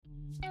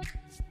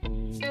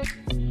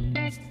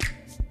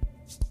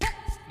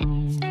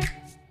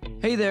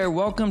Hey there,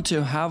 welcome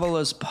to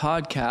Havila's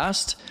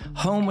podcast,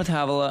 Home with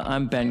Havila.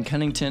 I'm Ben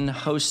Cunnington,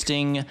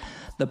 hosting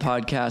the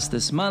podcast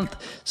this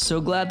month.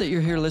 So glad that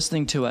you're here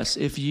listening to us.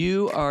 If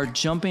you are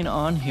jumping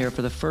on here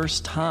for the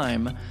first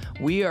time,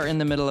 we are in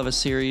the middle of a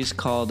series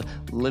called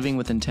Living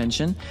with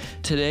Intention.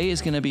 Today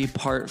is going to be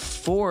part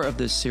 4 of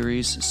this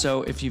series.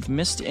 So if you've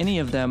missed any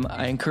of them,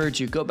 I encourage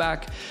you, go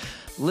back,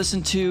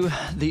 listen to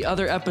the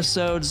other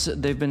episodes.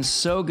 They've been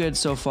so good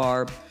so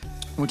far.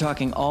 We're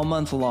talking all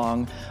month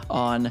long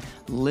on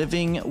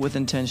living with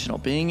intentional,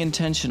 being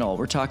intentional.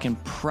 We're talking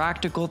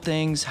practical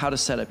things, how to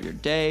set up your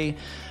day,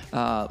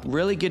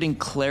 really getting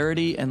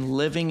clarity and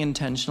living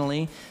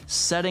intentionally,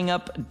 setting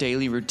up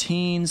daily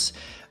routines,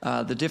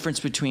 the difference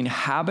between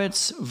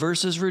habits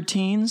versus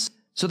routines.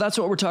 So that's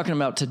what we're talking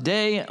about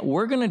today.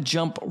 We're going to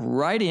jump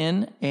right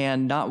in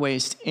and not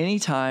waste any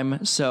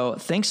time. So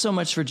thanks so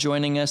much for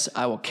joining us.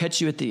 I will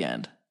catch you at the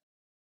end.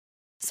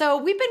 So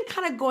we've been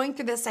kind of going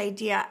through this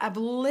idea of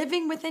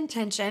living with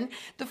intention.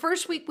 The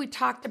first week we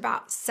talked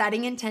about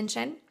setting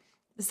intention.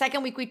 The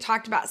second week we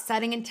talked about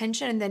setting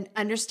intention and then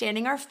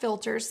understanding our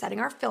filters, setting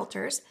our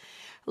filters.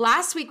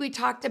 Last week we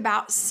talked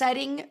about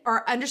setting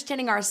or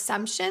understanding our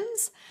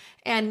assumptions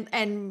and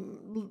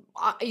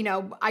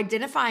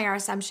identifying our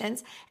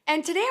assumptions.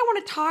 And today I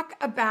want to talk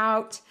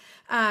about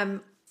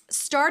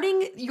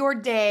starting your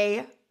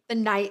day the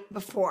night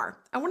before.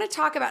 I want to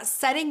talk about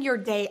setting your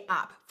day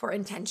up for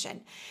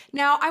intention.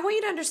 Now, I want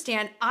you to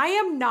understand, I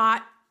am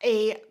not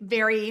a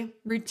very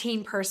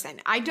routine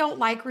person. I don't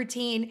like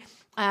routine.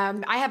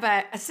 I have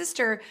a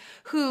sister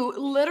who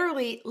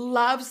literally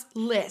loves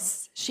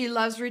lists. She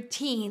loves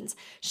routines.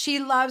 She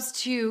loves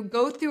to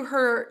go through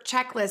her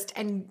checklist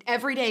and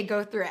every day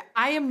go through it.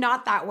 I am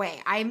not that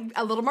way. I'm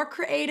a little more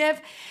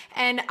creative,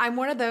 and I'm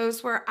one of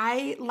those where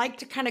I like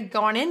to kind of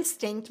go on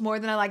instinct more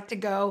than I like to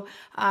go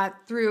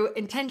through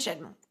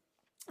intention.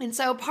 And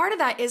so part of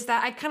that is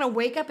that I kind of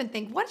wake up and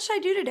think, what should I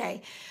do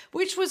today?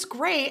 Which was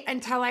great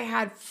until I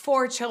had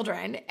 4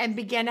 children and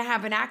began to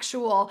have an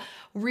actual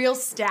real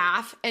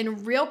staff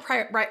and real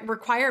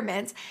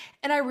requirements.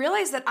 And I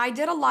realized that I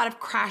did a lot of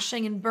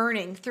crashing and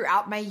burning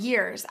throughout my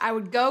years. I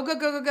would go.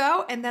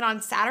 And then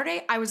on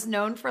Saturday, I was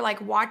known for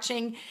like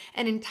watching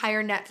an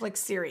entire Netflix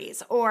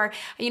series. Or,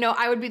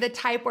 I would be the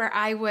type where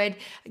I would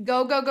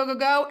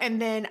go.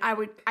 And then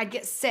I'd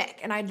get sick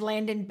and I'd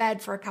land in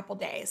bed for a couple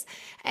days.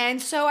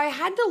 And so I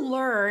had to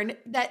learn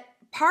that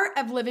part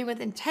of living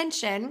with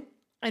intention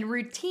and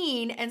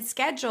routine and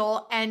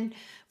schedule and,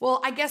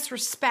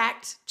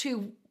 respect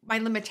to my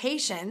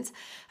limitations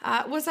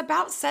was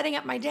about setting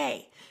up my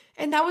day.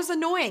 And that was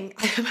annoying,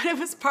 but it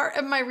was part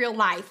of my real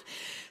life.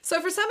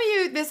 So for some of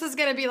you, this is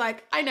going to be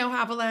like, I know,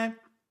 Havila,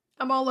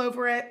 I'm all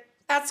over it.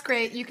 That's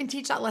great. You can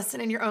teach that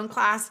lesson in your own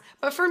class.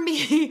 But for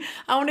me,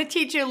 I want to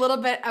teach you a little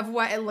bit of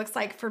what it looks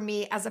like for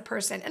me as a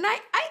person. And I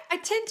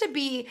tend to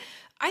be,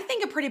 I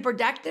think, a pretty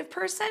productive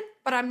person,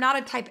 but I'm not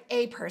a type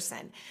A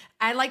person.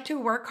 I like to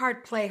work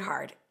hard, play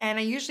hard. And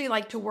I usually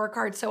like to work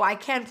hard so I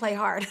can play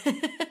hard.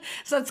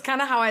 So it's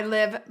kind of how I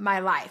live my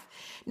life.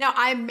 Now,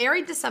 I'm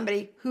married to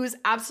somebody who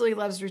absolutely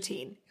loves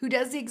routine, who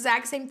does the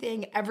exact same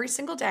thing every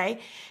single day.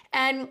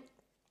 And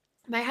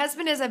my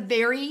husband is a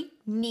very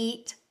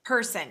neat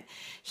person.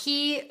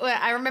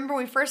 I remember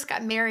when we first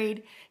got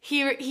married, he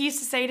used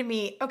to say to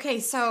me,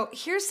 okay, so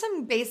here's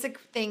some basic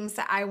things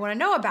that I want to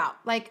know about.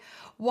 Like,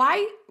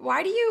 why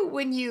do you,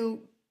 when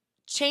you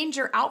change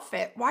your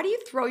outfit, why do you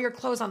throw your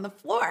clothes on the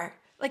floor?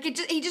 Like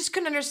he just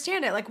couldn't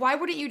understand it. Like, why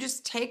wouldn't you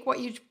just take what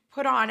you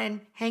put on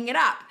and hang it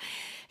up?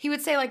 He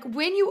would say, like,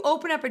 when you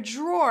open up a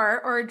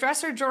drawer or a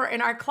dresser drawer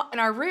in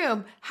our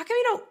room, how come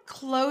you don't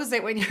close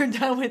it when you're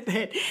done with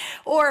it?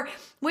 Or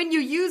when you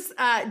use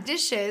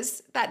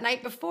dishes that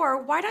night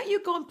before, why don't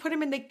you go and put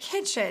them in the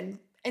kitchen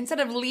instead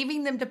of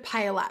leaving them to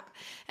pile up?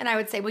 And I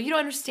would say, well, you don't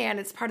understand.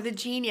 It's part of the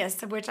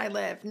genius of which I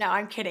live. No,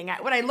 I'm kidding.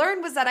 What I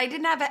learned was that I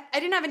didn't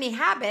have any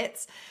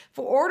habits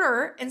for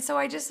order. And so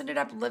I just ended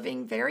up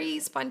living very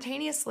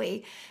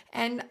spontaneously,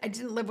 and I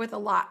didn't live with a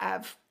lot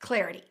of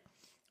clarity.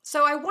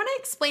 So I want to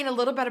explain a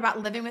little bit about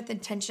living with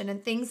intention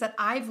and things that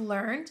I've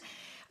learned.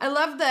 I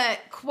love the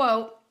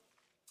quote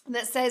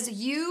that says,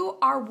 you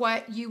are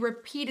what you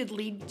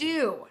repeatedly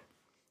do.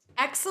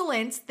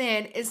 Excellence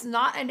then is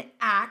not an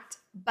act,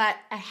 but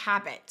a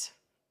habit.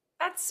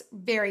 That's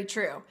very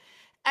true.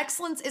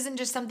 Excellence isn't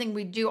just something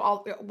we do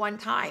all at one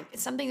time.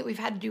 It's something that we've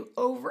had to do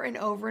over and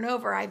over and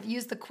over. I've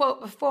used the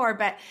quote before,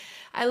 but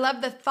I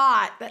love the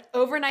thought that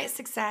overnight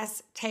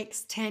success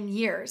takes 10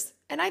 years.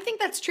 And I think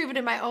that's true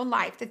in my own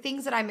life. The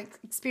things that I'm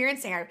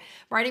experiencing, I'm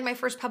writing my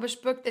first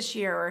published book this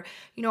year, or,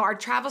 our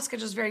travel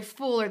schedule is very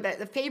full, or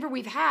the favor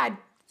we've had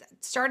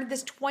started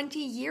this 20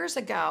 years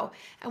ago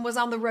and was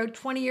on the road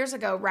 20 years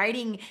ago,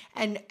 writing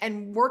and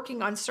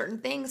working on certain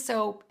things.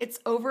 So it's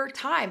over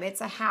time. It's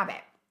a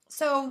habit.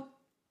 So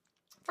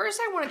first,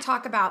 I want to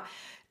talk about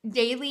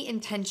daily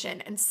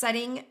intention and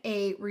setting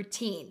a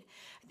routine.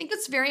 I think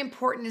what's very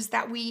important is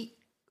that we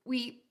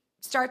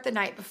start the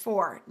night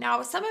before.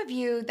 Now, some of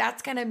you,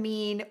 that's going to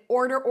mean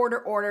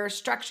order,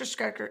 structure,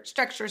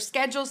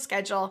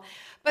 schedule.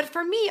 But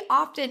for me,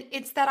 often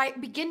it's that I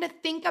begin to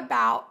think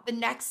about the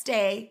next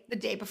day, the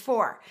day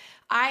before.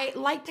 I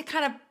like to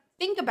kind of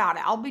think about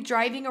it. I'll be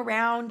driving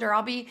around, or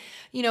I'll be,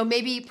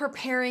 maybe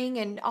preparing,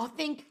 and I'll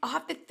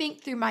have to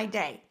think through my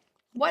day.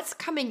 What's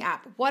coming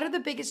up? What are the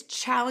biggest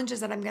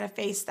challenges that I'm going to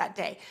face that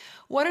day?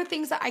 What are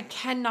things that I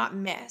cannot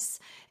miss?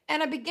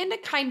 And I begin to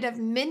kind of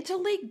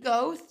mentally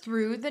go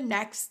through the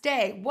next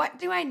day. What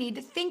do I need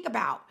to think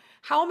about?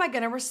 How am I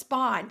going to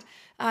respond?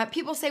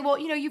 People say, well,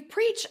 you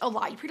preach a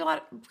lot. You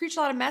preach a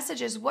lot of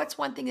messages. What's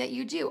one thing that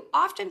you do?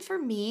 Often for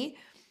me,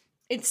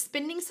 it's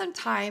spending some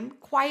time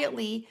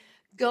quietly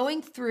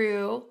going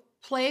through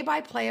play by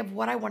play of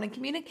what I want to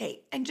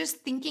communicate and just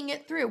thinking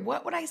it through.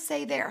 What would I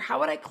say there? How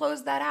would I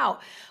close that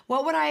out?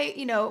 What would I,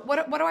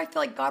 what do I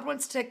feel like God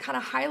wants to kind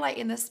of highlight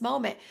in this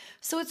moment?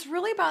 So it's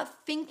really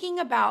about thinking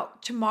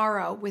about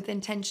tomorrow with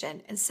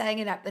intention and setting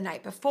it up the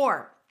night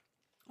before.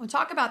 We'll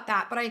talk about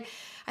that, but I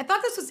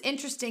thought this was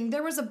interesting.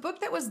 There was a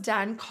book that was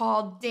done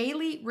called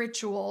Daily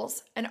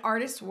Rituals, an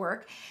Artist's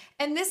Work.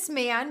 And this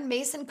man,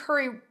 Mason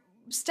Curry,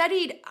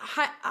 studied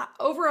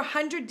over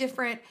 100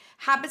 different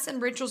habits and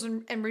rituals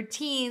and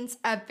routines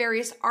of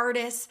various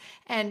artists,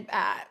 and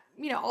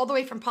all the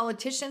way from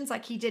politicians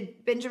like he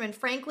did Benjamin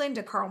Franklin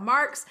to Karl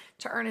Marx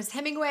to Ernest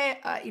Hemingway,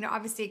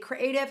 obviously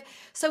creative.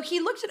 So he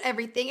looked at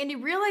everything and he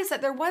realized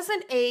that there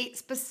wasn't a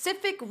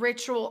specific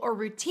ritual or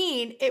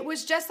routine. It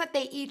was just that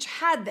they each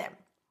had them.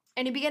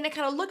 And he began to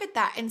kind of look at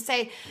that and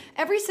say,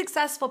 every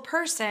successful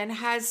person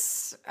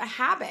has a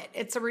habit.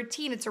 It's a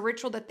routine. It's a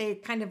ritual that they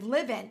kind of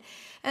live in.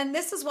 And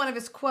this is one of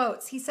his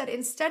quotes. He said,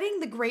 in studying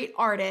the great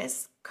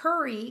artists,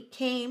 Curry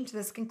came to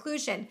this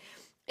conclusion.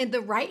 In the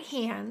right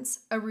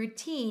hands, a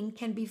routine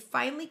can be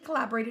finely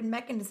collaborated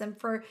mechanism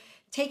for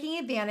taking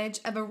advantage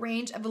of a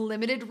range of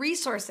limited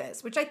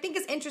resources, which I think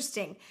is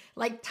interesting,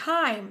 like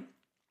time,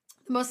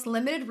 the most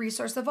limited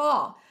resource of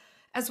all,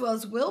 as well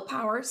as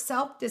willpower,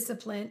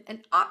 self-discipline, and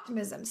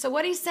optimism. So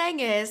what he's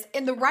saying is,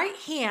 in the right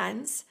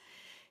hands,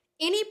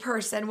 any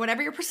person,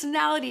 whatever your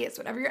personality is,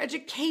 whatever your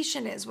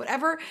education is,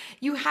 whatever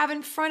you have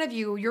in front of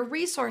you, your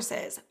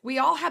resources, we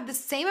all have the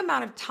same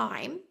amount of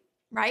time,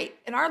 right,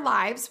 in our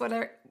lives,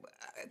 whether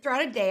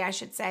throughout a day, I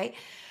should say.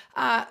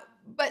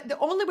 But the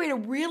only way to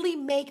really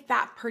make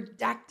that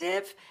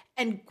productive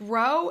and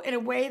grow in a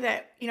way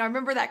that, I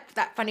remember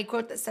that funny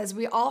quote that says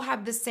we all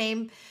have the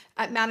same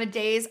amount of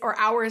days or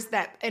hours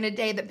that in a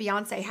day that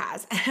Beyonce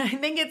has. I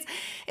think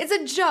it's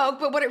a joke,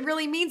 but what it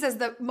really means is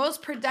the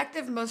most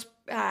productive, most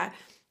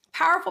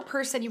powerful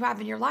person you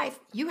have in your life,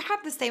 you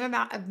have the same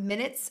amount of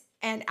minutes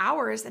and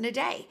hours in a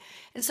day.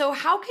 And so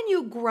how can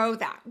you grow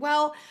that?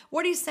 Well,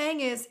 what he's saying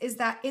is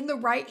that in the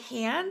right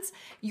hands,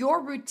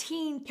 your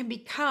routine can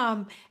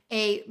become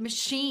a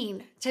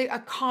machine to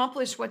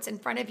accomplish what's in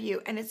front of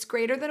you. And it's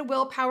greater than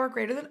willpower,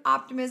 greater than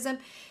optimism.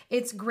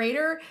 It's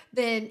greater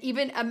than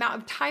even amount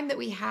of time that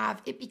we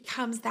have. It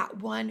becomes that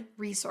one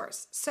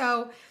resource.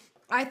 So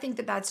I think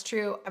that that's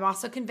true. I'm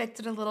also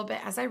convicted a little bit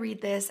as I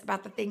read this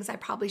about the things I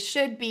probably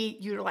should be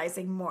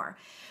utilizing more.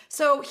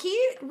 So he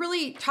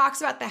really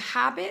talks about the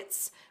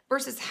habits,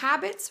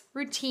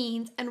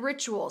 routines, and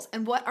rituals,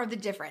 and what are the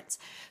difference.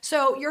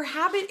 So your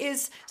habit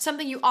is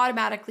something you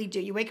automatically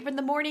do. You wake up in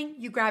the morning,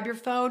 you grab your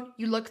phone,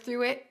 you look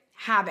through it,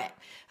 habit.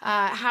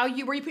 Where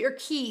you put your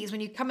keys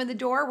when you come in the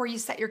door, where you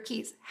set your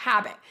keys,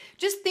 habit.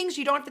 Just things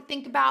you don't have to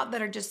think about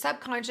that are just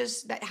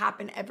subconscious that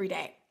happen every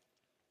day.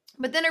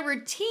 But then a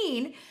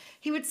routine,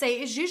 he would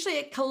say, is usually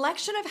a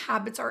collection of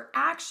habits or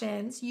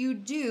actions you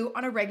do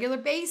on a regular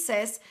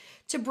basis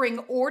to bring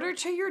order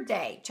to your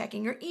day,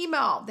 checking your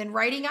email, then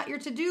writing out your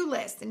to-do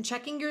list and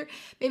checking your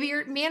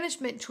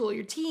management tool,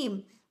 your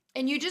team.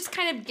 And you just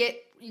kind of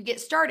get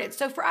started.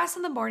 So for us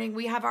in the morning,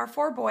 we have our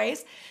 4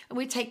 boys and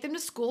we take them to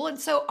school. And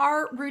so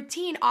our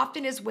routine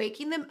often is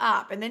waking them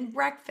up and then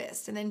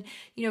breakfast. And then,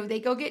 they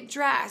go get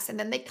dressed and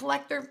then they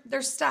collect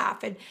their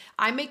stuff. And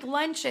I make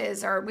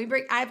lunches or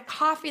I have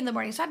coffee in the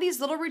morning. So I have these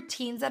little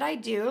routines that I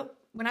do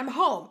when I'm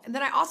home. And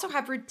then I also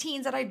have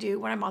routines that I do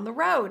when I'm on the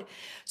road.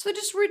 So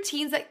just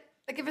routines that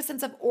give a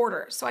sense of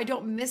order so I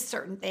don't miss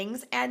certain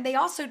things. And they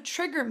also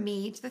trigger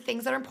me to the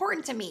things that are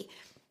important to me,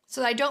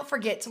 so that I don't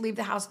forget to leave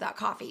the house without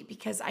coffee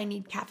because I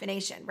need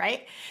caffeination,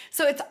 right?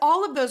 So it's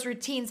all of those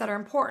routines that are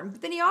important.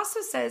 But then he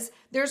also says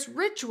there's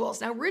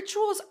rituals. Now,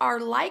 rituals are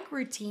like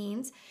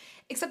routines,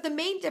 except the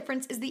main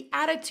difference is the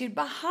attitude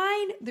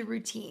behind the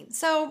routine.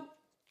 So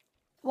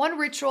one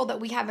ritual that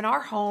we have in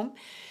our home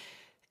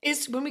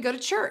is when we go to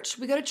church.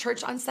 We go to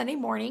church on Sunday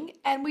morning,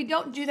 and we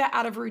don't do that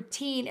out of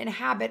routine and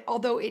habit,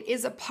 although it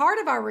is a part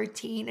of our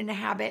routine and a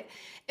habit.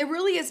 It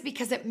really is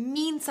because it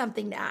means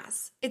something to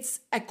us.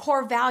 It's a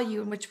core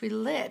value in which we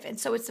live. And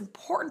so it's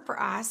important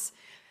for us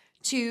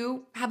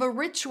to have a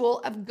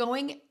ritual of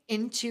going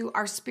into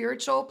our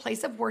spiritual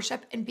place of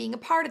worship and being a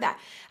part of that.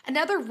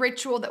 Another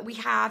ritual that we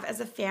have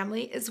as a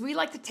family is we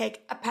like to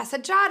take a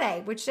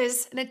passeggiata, which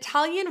is an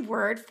Italian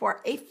word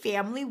for a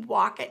family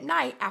walk at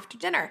night after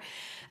dinner.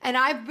 And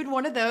I've been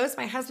one of those.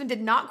 My husband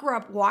did not grow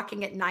up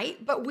walking at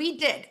night, but we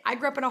did. I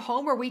grew up in a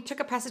home where we took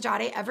a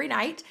passeggiata every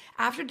night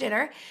after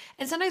dinner.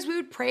 And sometimes we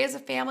would pray as a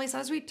family.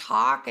 Sometimes we'd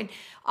talk. And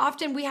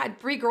often we had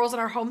 3 girls in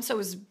our home. So it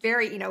was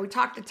very, we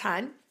talked a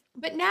ton.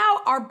 But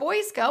now our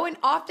boys go, and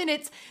often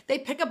they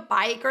pick a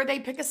bike or they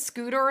pick a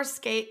scooter or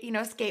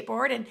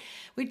skateboard, and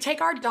we take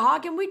our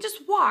dog and we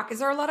just walk. Is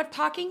there a lot of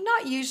talking?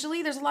 Not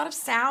usually. There's a lot of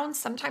sounds.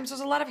 Sometimes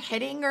there's a lot of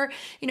hitting, or,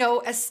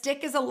 a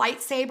stick is a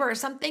lightsaber or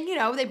something,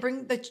 they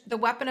bring the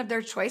weapon of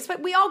their choice,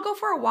 but we all go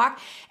for a walk,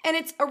 and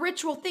it's a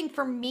ritual thing.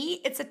 For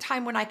me, it's a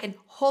time when I can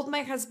hold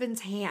my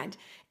husband's hand.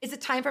 It's a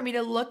time for me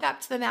to look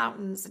up to the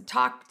mountains and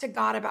talk to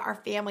God about our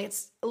family.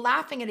 It's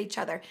laughing at each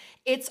other.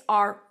 It's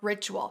our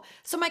ritual.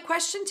 So my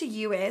question to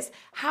you is,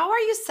 how are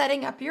you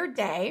setting up your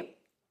day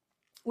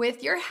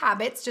with your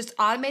habits, just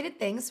automated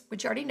things,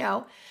 which you already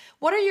know?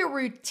 What are your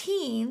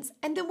routines?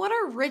 And then what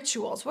are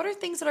rituals? What are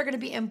things that are going to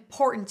be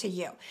important to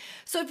you?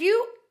 So if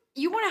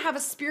you want to have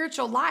a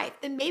spiritual life,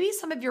 then maybe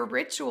some of your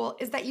ritual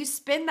is that you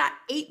spend that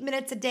 8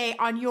 minutes a day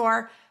on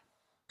your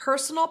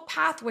personal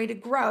pathway to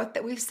growth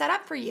that we've set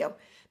up for you.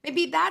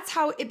 Maybe that's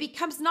how it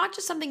becomes not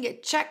just something you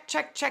check.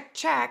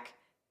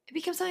 It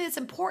becomes something that's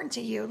important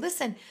to you.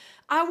 Listen,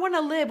 I want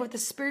to live with a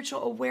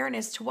spiritual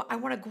awareness to what I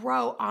want to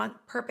grow on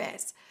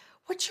purpose.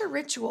 What's your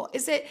ritual?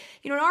 Is it,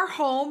 in our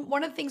home,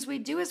 one of the things we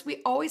do is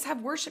we always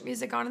have worship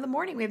music on in the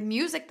morning. We have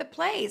music that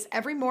plays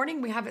every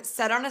morning. We have it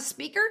set on a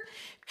speaker,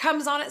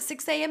 comes on at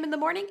 6 a.m. in the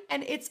morning,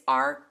 and it's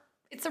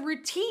a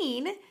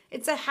routine.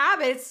 It's a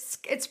habit.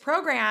 It's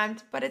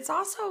programmed, but it's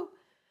also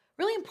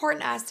really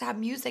important to us to have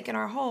music in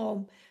our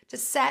home to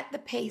set the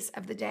pace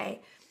of the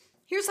day.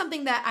 Here's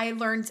something that I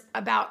learned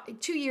about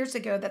 2 years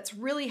ago that's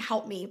really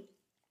helped me.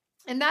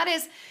 And that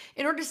is,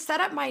 in order to set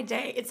up my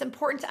day, it's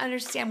important to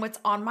understand what's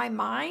on my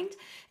mind,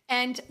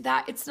 and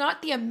that it's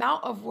not the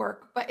amount of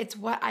work, but it's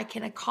what I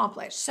can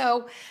accomplish.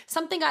 So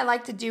something I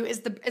like to do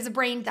is a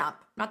brain dump.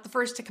 I'm not the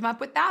first to come up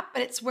with that,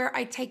 but it's where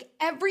I take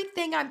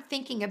everything I'm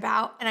thinking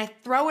about and I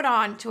throw it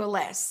on to a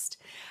list.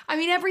 I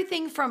mean,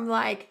 everything from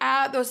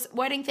those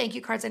wedding thank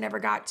you cards I never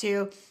got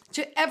to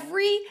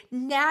every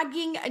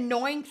nagging,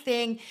 annoying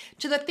thing,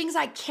 to the things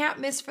I can't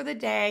miss for the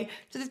day,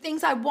 to the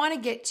things I want to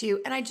get to,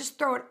 and I just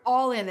throw it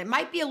all in. It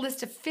might be a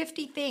list of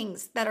 50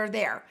 things that are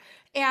there.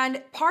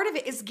 And part of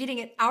it is getting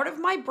it out of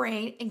my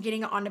brain and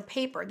getting it onto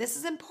paper. This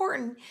is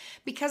important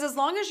because as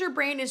long as your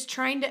brain is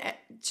trying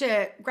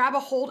to grab a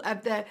hold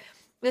of the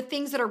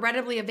things that are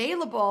readily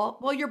available,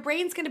 well, your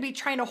brain's going to be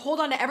trying to hold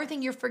on to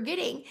everything you're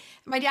forgetting.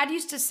 My dad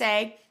used to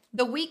say,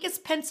 the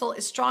weakest pencil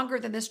is stronger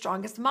than the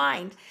strongest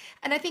mind.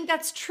 And I think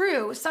that's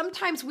true.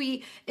 Sometimes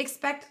we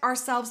expect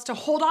ourselves to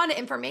hold on to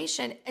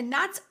information, and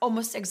that's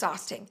almost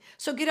exhausting.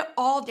 So get it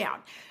all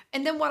down.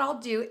 And then what I'll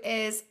do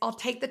is I'll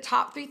take the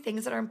top 3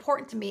 things that are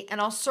important to me and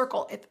I'll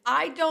circle. If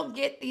I don't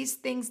get these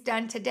things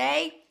done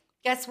today,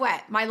 guess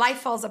what? My life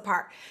falls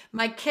apart.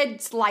 My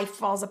kid's life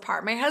falls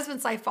apart. My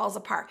husband's life falls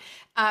apart.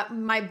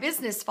 My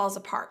business falls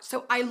apart.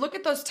 So I look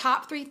at those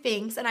top 3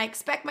 things and I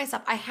expect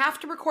myself, I have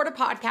to record a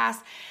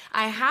podcast.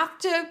 I have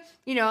to,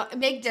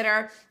 make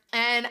dinner,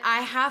 and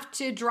I have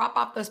to drop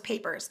off those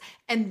papers.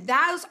 And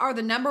those are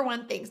the number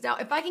 1 things. Now,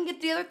 if I can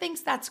get the other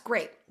things, that's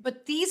great.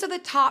 But these are the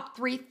top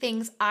 3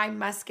 things I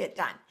must get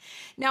done.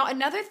 Now,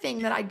 another thing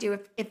that I do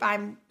if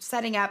I'm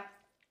setting up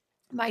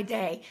my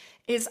day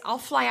is I'll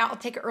fly out. I'll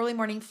take an early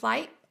morning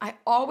flight. I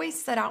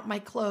always set out my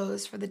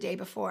clothes for the day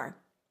before.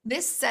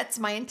 This sets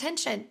my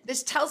intention.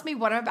 This tells me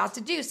what I'm about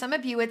to do. Some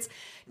of you, it's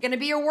going to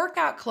be your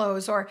workout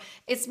clothes, or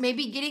it's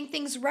maybe getting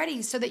things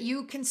ready so that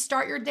you can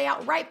start your day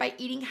out right by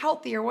eating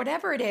healthy or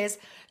whatever it is.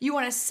 You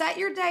want to set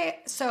your day.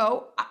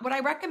 So what I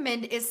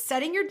recommend is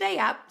setting your day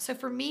up. So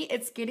for me,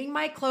 it's getting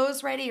my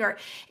clothes ready, or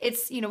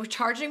it's,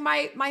 charging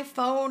my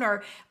phone,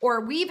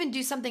 or we even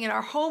do something in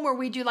our home where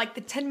we do like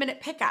the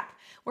 10-minute pickup,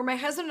 where my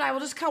husband and I will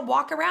just kind of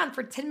walk around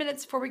for 10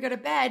 minutes before we go to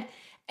bed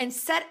and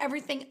set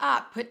everything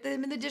up, put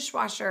them in the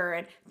dishwasher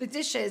and the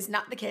dishes,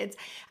 not the kids,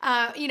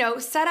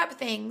 set up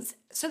things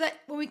so that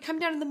when we come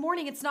down in the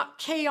morning, it's not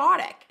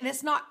chaotic and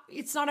it's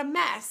not a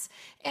mess.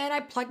 And I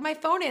plug my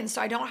phone in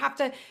so I don't have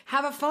to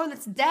have a phone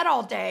that's dead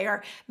all day,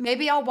 or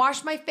maybe I'll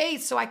wash my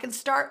face so I can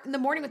start in the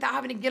morning without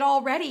having to get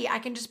all ready. I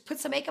can just put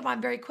some makeup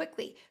on very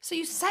quickly. So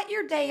you set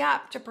your day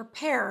up to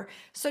prepare.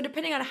 So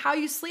depending on how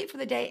you sleep for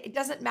the day, it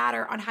doesn't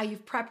matter on how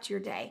you've prepped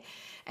your day.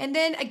 And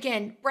then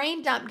again,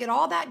 brain dump, get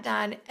all that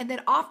done. And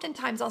then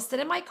oftentimes I'll sit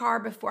in my car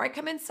before I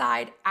come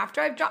inside,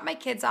 after I've dropped my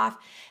kids off,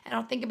 and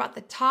I'll think about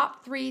the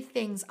top 3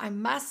 things I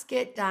must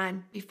get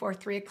done before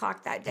 3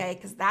 o'clock that day,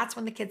 because that's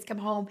when the kids come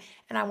home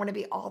and I want to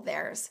be all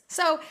theirs.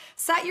 So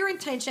set your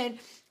intention,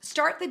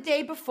 start the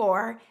day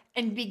before,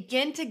 and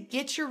begin to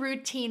get your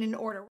routine in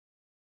order.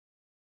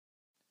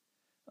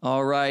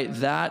 All right,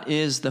 that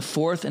is the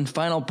fourth and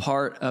final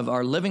part of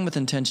our Living with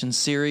Intention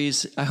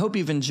series. I hope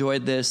you've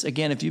enjoyed this.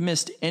 Again, if you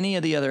missed any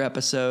of the other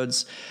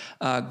episodes,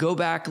 go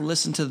back,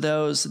 listen to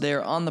those.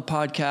 They're on the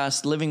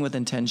podcast, Living with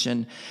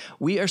Intention.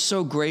 We are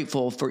so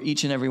grateful for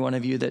each and every one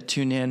of you that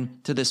tune in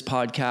to this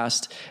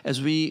podcast.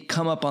 As we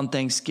come up on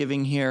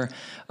Thanksgiving here,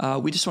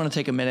 we just want to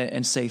take a minute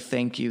and say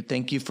thank you.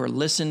 Thank you for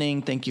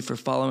listening. Thank you for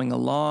following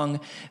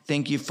along.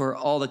 Thank you for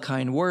all the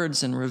kind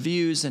words and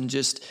reviews. And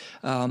just,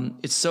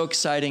 it's so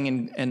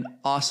exciting and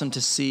awesome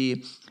to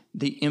see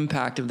the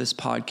impact of this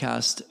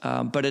podcast.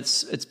 But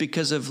it's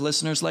because of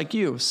listeners like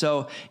you.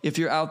 So if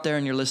you're out there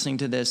and you're listening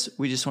to this,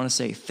 we just want to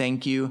say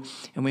thank you.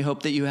 And we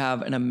hope that you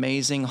have an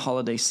amazing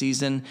holiday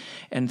season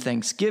and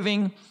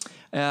Thanksgiving.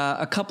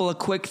 A couple of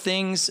quick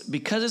things.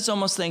 Because it's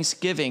almost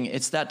Thanksgiving,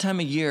 it's that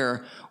time of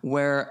year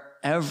where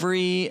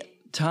every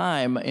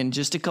time in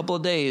just a couple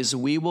of days,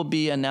 we will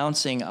be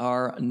announcing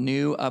our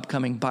new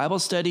upcoming Bible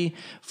study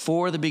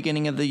for the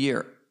beginning of the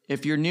year.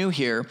 If you're new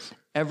here,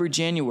 every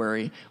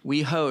January,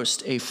 we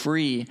host a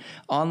free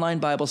online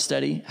Bible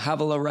study.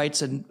 Havilah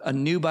writes a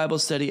new Bible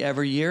study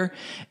every year,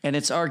 and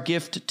it's our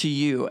gift to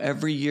you.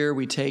 Every year,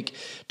 we take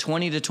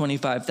 20 to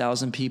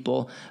 25,000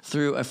 people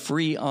through a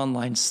free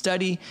online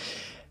study.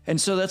 And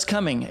so that's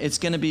coming. It's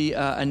going to be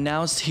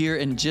announced here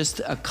in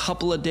just a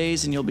couple of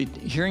days, and you'll be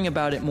hearing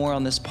about it more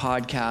on this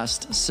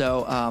podcast.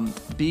 So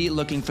be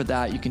looking for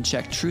that. You can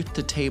check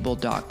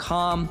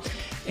truthtotable.com.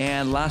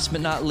 And last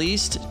but not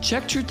least,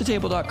 check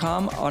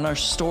truthtotable.com. On our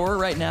store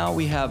right now,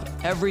 we have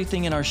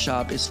everything in our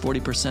shop is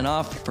 40%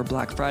 off for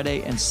Black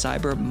Friday and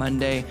Cyber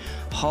Monday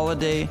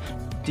holiday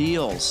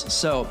deals.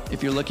 So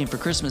if you're looking for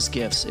Christmas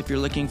gifts, if you're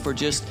looking for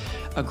just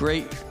a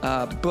great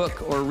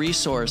book or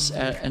resource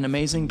at an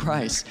amazing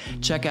price,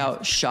 check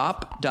out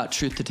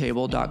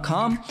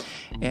shop.truthtotable.com.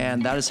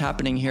 And that is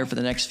happening here for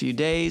the next few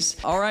days.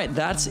 All right,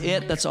 that's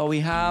it. That's all we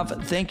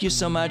have. Thank you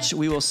so much.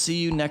 We will see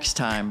you next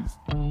time.